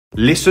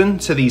Listen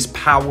to these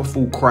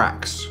powerful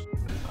cracks.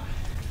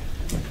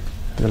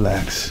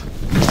 Relax.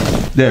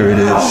 There it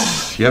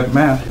is. Yep,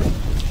 ma'am.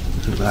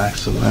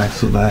 Relax,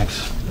 relax,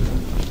 relax.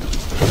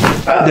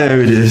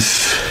 There it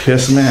is.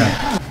 Yes,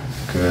 ma'am.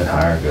 Good,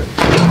 higher, good.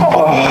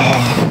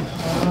 Oh.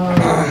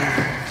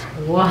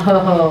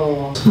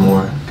 Whoa.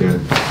 More,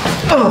 good.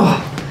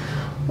 Oh.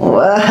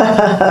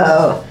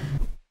 Wow.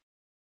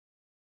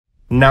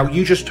 Now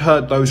you just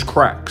heard those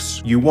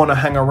cracks. You want to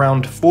hang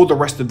around for the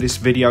rest of this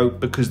video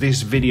because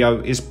this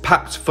video is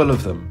packed full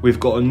of them. We've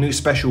got a new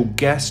special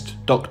guest,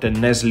 Dr.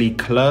 Neslie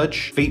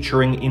Clerge,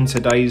 featuring in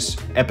today's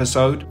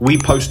episode. We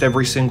post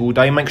every single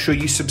day. Make sure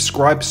you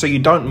subscribe so you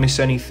don't miss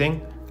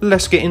anything.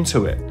 Let's get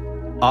into it.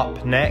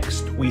 Up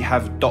next, we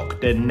have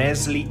Dr.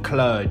 Neslie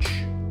Clerge.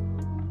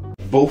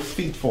 Both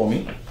feet for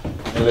me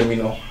and let me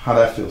know how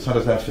that feels. How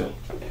does that feel?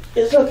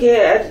 It's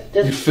okay.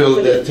 You feel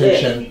the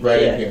tension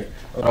right in here.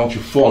 I don't want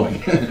you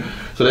falling.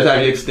 So let's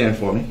have you extend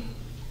for me.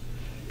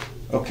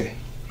 Okay.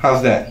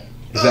 How's that?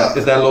 Is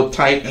that a little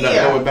tight in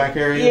that lower back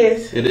area?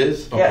 Yes. It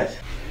is? Okay. Yes.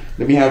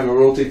 Let me have you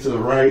rotate to the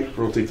right,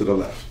 rotate to the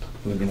left.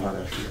 Let me know how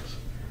that feels.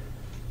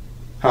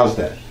 How's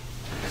that?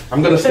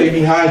 I'm gonna stay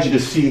behind you to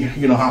see,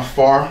 how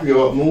far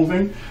you're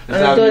moving.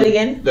 Let's do it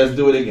again. Let's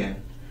do it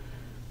again.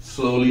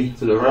 Slowly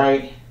to the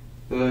right.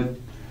 Good.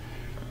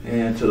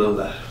 And to the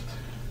left.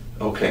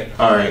 Okay.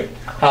 All right.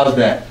 How's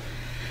that?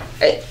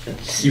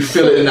 You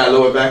feel it in that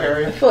lower back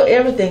area? I feel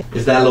everything.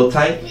 Is that a little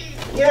tight?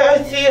 Yeah,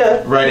 I see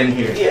it. Right in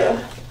here?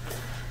 Yeah.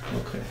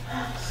 Okay.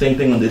 Same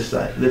thing on this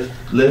side.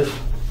 Lift.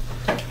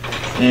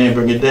 And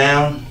bring it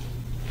down.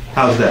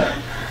 How's that?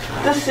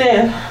 The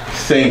same.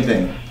 Same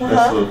thing.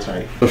 That's a little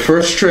tight. The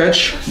first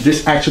stretch,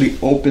 this actually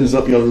opens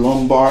up your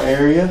lumbar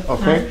area,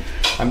 okay?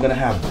 I'm gonna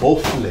have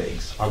both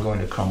legs are going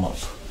to come up.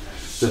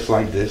 Just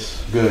like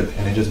this. Good.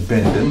 And then just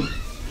bend them.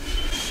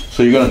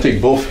 So you're gonna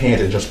take both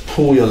hands and just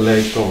pull your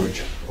leg forward.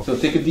 So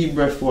take a deep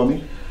breath for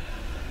me.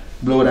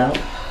 Blow it out.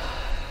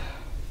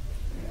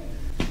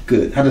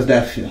 Good. How does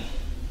that feel?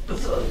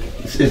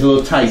 It's a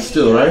little tight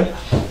still, right?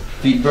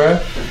 Deep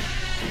breath.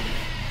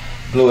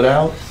 Blow it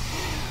out.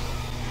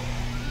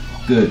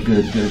 Good,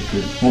 good, good,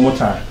 good. One more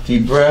time.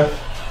 Deep breath.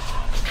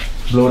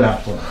 Blow it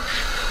out for me.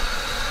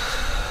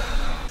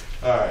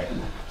 All right.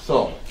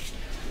 So,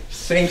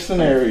 same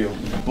scenario.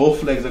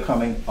 Both legs are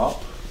coming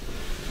up.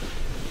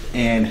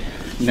 And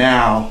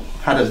now,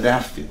 how does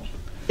that feel?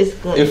 It's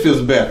good. It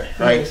feels better,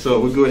 right? So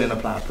we're going to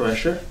apply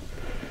pressure.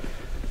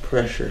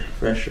 Pressure,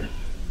 pressure.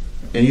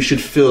 And you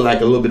should feel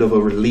like a little bit of a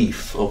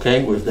relief,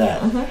 okay, with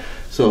that.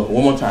 So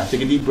one more time.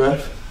 Take a deep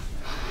breath.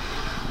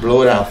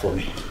 Blow it out for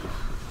me.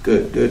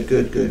 Good, good,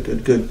 good, good,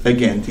 good, good.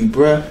 Again, deep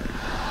breath.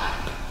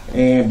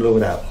 And blow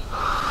it out.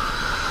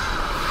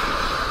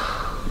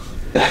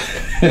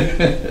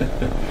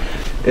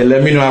 And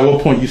let me know at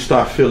what point you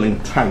start feeling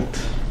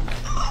tight.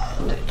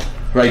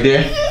 Right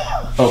there?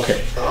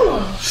 Okay.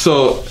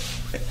 So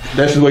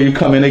this is where you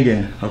come in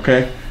again,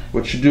 okay?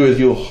 What you do is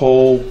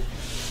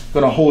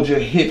gonna hold your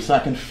hips so I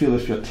can feel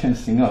if you're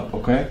tensing up,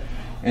 okay?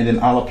 And then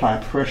I'll apply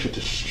pressure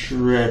to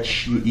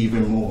stretch you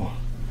even more.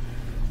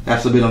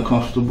 That's a bit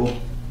uncomfortable.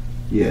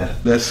 Yeah,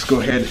 let's go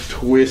ahead and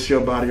twist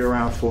your body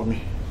around for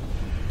me.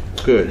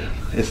 Good.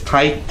 It's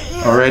tight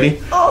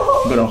already.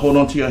 I'm gonna hold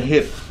on to your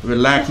hip.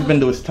 Relax, even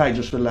though it's tight,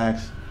 just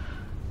relax.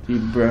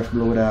 Deep breath,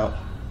 blow it out.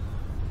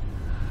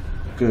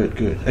 Good,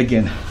 good.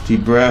 Again,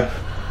 deep breath.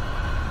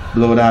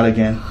 Blow it out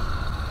again.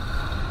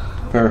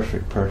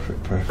 Perfect,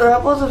 perfect, perfect. I'm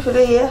supposed to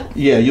feel it here?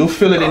 Yeah, you'll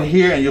feel it in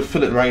here and you'll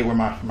feel it right where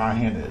my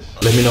hand is.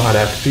 Let me know how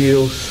that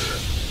feels.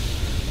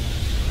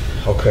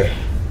 Okay.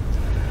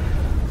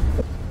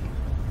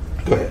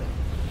 Go ahead.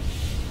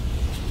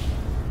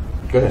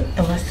 Go ahead.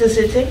 Am I still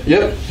sitting?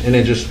 Yep. And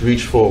then just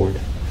reach forward.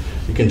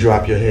 You can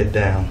drop your head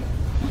down.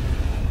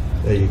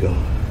 There you go.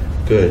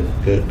 Good,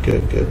 good,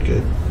 good, good,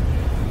 good.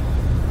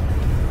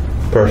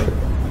 Perfect.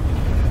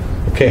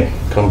 Okay,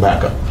 come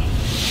back up.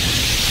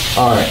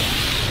 All right,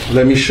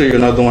 let me show you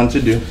another one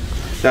to do.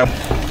 That,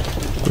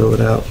 blow it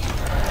out.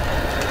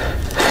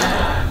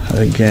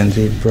 Again,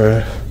 deep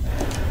breath.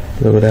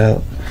 Blow it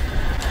out.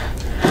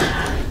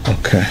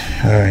 Okay,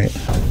 all right.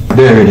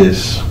 There it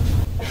is.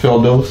 Feel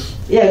those?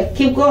 Yeah,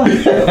 keep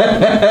going.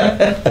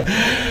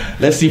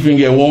 Let's see if we can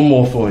get one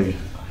more for you.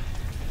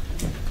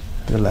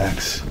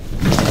 Relax.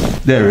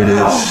 There it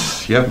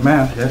is. Yep,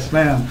 ma'am. Yes,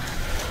 ma'am.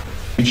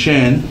 Reach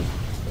in.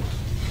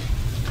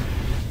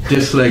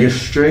 This leg is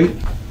straight.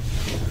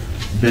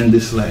 Bend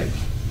this leg.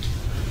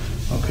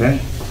 Okay?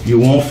 You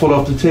won't fall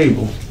off the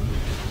table.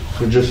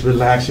 So just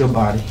relax your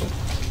body.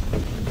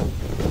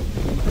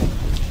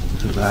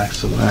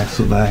 Relax, relax,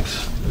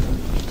 relax.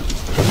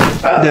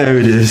 There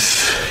it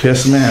is.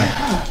 Yes, ma'am.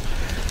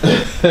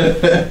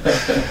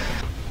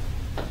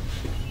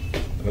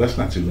 Well, that's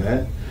not too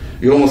bad.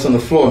 You're almost on the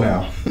floor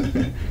now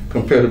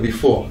compared to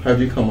before.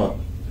 Have you come up?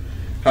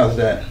 How's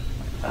that?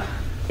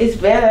 It's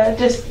better,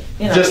 just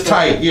just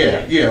tight,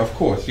 yeah, of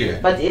course, yeah.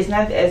 But it's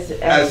not as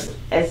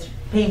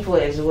painful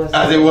as it was.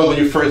 As it was when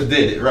you first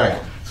did it, right?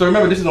 So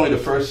remember, this is only the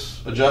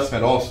first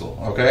adjustment, also,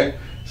 okay?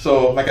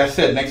 So, like I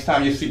said, next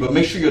time you see, but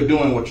make sure you're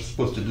doing what you're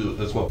supposed to do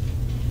as well.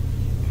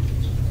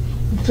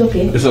 It's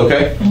okay. It's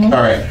okay? All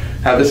right.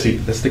 Have a seat.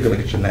 Let's take a look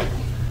at your neck.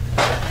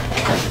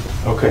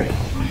 Okay.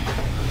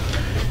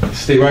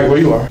 Stay right where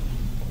you are.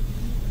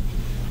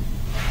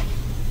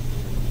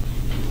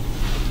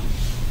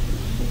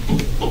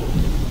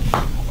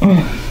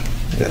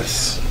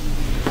 Yes.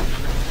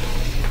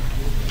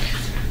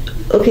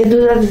 Okay,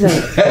 do that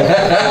side.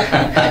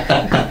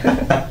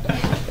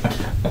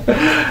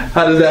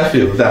 How does that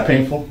feel? Is that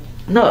painful?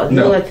 No,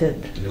 No. do it.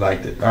 You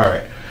liked it. All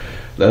right.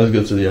 Let's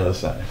go to the other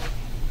side.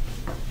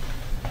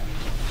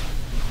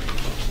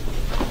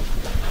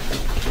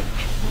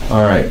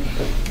 All right.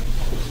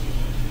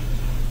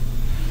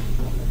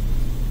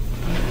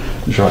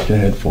 Drop your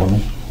head for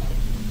me.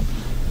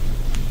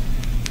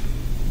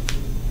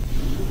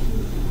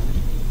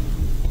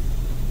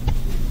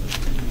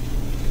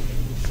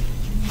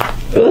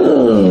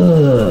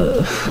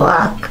 Ugh,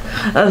 fuck.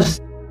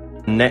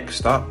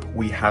 Next up,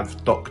 we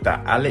have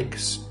Dr.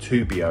 Alex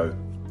Tubio.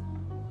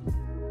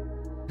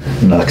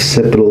 An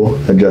occipital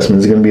adjustment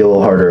is going to be a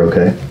little harder,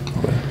 okay?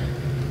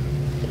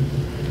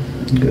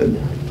 Good.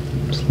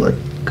 Just let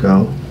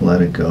go,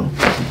 let it go.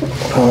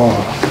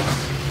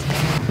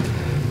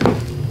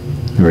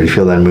 You already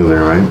feel that moving,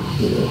 right?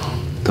 Yeah.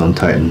 Don't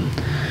tighten.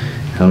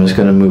 I'm just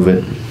going to move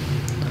it.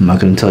 I'm not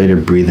going to tell you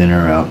to breathe in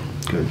or out.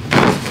 Good.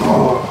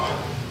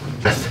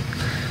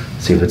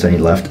 See if it's any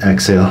left.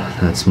 Exhale.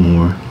 That's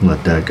more.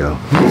 Let that go.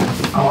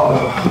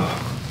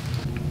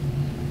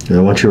 Good.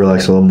 I want you to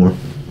relax a little more.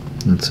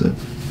 That's it.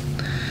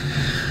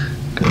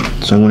 Good.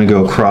 So I'm going to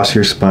go across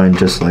your spine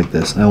just like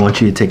this. I want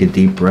you to take a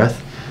deep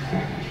breath.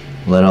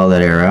 Let all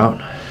that air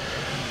out.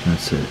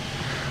 That's it.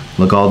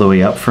 Look all the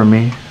way up from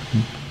me.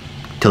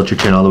 Tilt your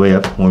chin all the way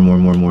up. More.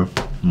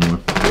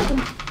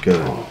 Good.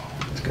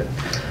 That's good.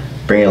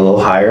 Bring it a little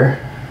higher.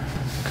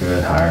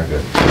 Good. Higher.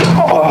 Good.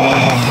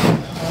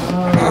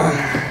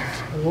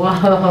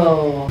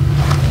 Whoa.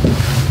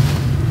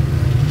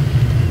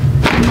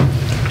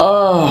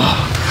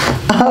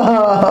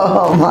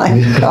 Oh my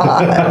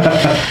God.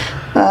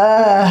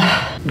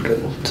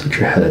 Good. Tilt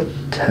your head a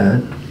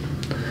tad.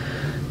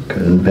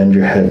 Good. And bend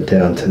your head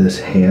down to this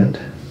hand.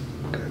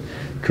 Good.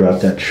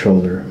 Drop that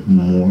shoulder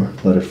more.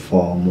 Let it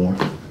fall more.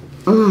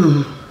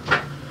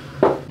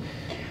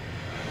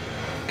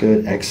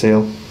 Good.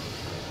 Exhale.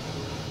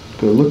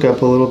 Good. Look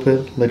up a little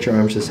bit. Let your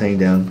arms just hang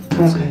down.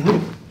 That's it.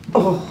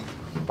 Oh.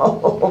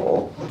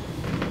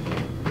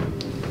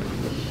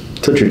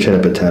 Tilt your chin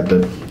up a tad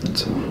bit.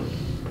 That's it.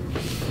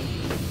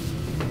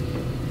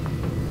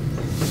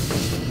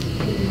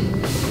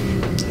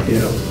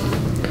 Yeah.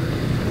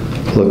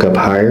 Look up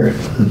higher.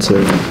 That's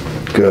it.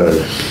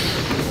 Good.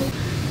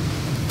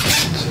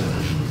 That's it.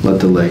 Let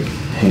the leg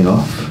hang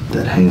off.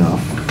 That hang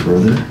off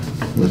further.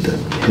 Let that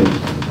hip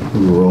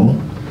roll.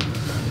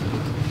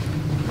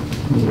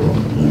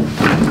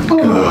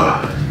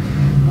 Good.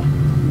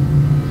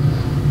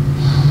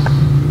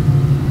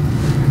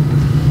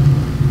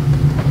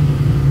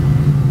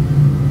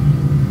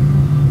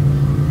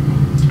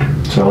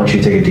 So I want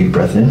you to take a deep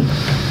breath in.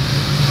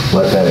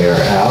 Let that air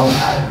out.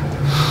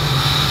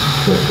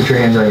 Good. Put your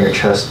hands on your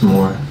chest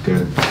more.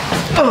 Good.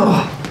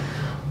 Oh.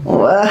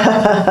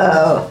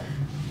 Wow.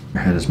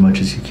 Your head as much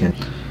as you can.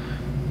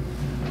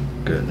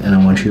 Good. And I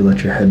want you to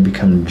let your head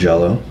become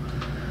jello.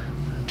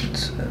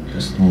 Just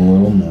a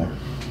little more.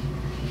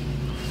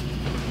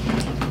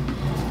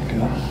 Good.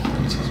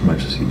 That's as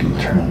much as you can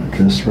turn.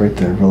 Just right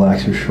there.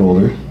 Relax your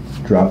shoulder.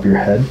 Drop your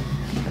head.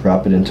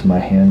 Drop it into my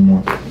hand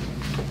more.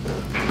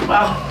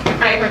 Wow.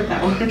 I heard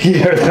that one. You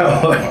heard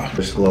that one.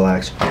 Just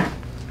relax.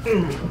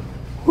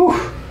 Whew.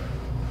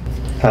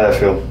 How'd that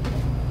feel?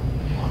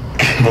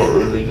 Oh,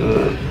 really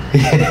good.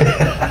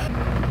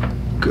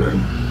 Good.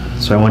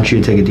 So I want you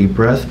to take a deep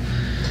breath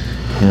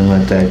and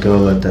let that go,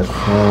 let that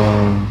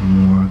fall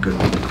more. Good.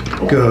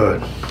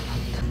 Good. I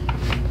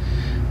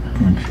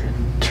want you to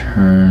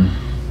turn.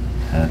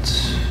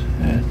 That's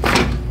it.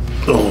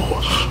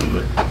 Oh,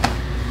 shit.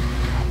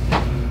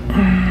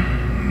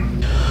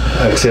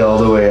 Exhale all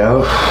the way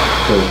out.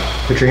 Good.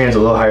 Put your hands a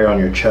little higher on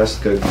your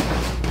chest. Good.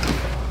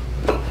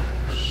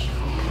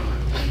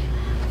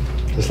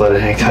 Just let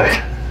it hang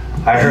tight.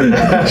 I heard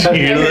that.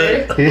 You hear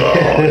that? Yeah.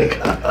 Oh my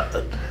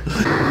God.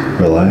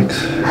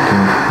 Relax. Good.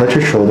 Let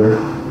your shoulder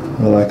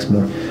relax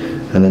more.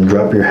 And then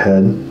drop your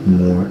head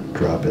more.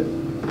 Drop it.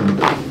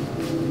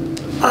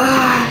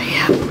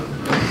 Yeah.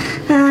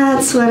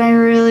 That's what I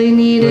really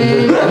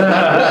needed.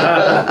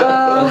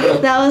 Oh,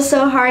 that was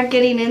so hard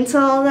getting into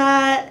all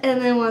that. And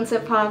then once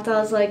it popped,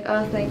 I was like,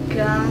 oh, thank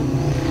God.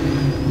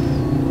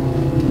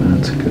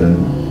 That's good.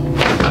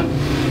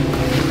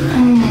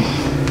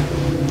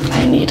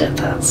 I needed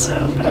that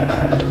so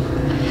bad.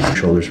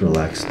 Shoulders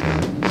relaxed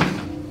down.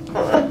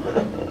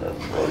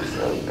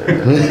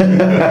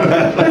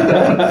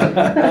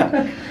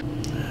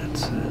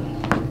 That's it.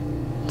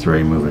 It's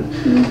already moving.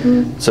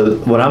 So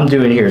what I'm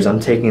doing here is I'm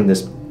taking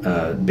this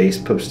base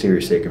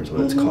posterior sacrum is what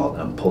it's called.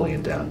 I'm pulling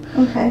it down.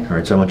 Okay. All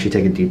right, so I want you to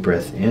take a deep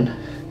breath in.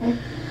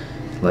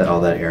 Let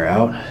all that air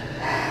out.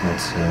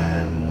 That's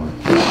more.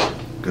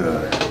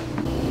 Good.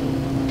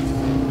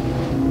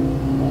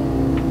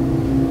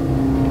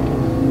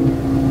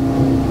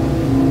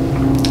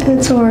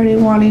 It's already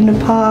wanting to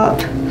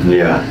pop.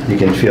 Yeah, you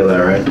can feel that,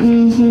 right?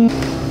 Mm-hmm.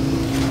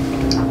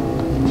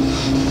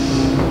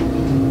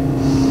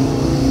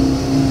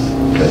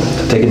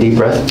 Good. Take a deep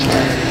breath.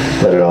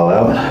 Let it all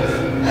out.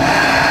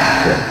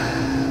 Good.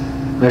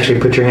 Actually,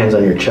 put your hands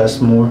on your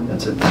chest more.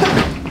 That's it.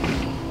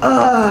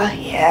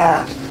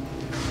 Yeah.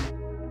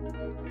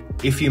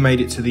 If you made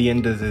it to the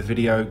end of the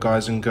video,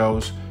 guys and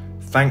girls,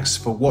 thanks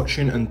for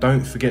watching and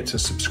don't forget to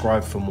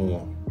subscribe for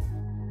more.